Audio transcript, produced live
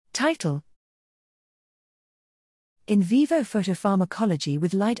Title: In vivo photopharmacology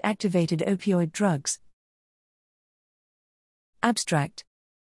with light-activated opioid drugs. Abstract: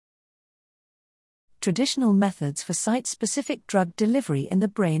 Traditional methods for site-specific drug delivery in the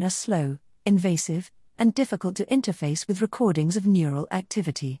brain are slow, invasive, and difficult to interface with recordings of neural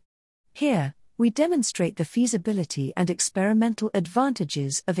activity. Here, we demonstrate the feasibility and experimental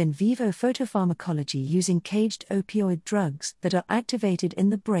advantages of in vivo photopharmacology using caged opioid drugs that are activated in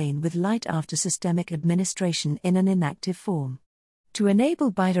the brain with light after systemic administration in an inactive form. To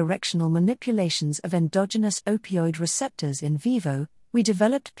enable bidirectional manipulations of endogenous opioid receptors in vivo, we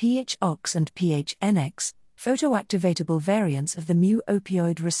developed PHOX and PHNX, photoactivatable variants of the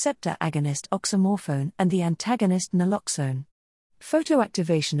mu-opioid receptor agonist oxymorphone and the antagonist naloxone.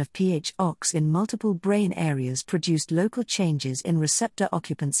 Photoactivation of PHOX in multiple brain areas produced local changes in receptor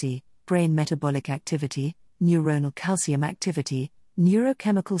occupancy, brain metabolic activity, neuronal calcium activity,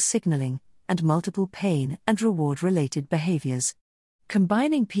 neurochemical signaling, and multiple pain and reward-related behaviors.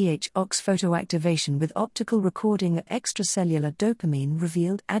 Combining PHOX photoactivation with optical recording of extracellular dopamine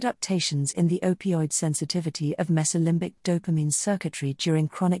revealed adaptations in the opioid sensitivity of mesolimbic dopamine circuitry during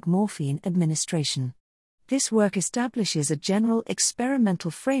chronic morphine administration. This work establishes a general experimental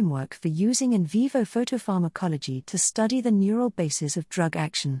framework for using in vivo photopharmacology to study the neural basis of drug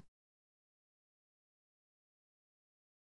action.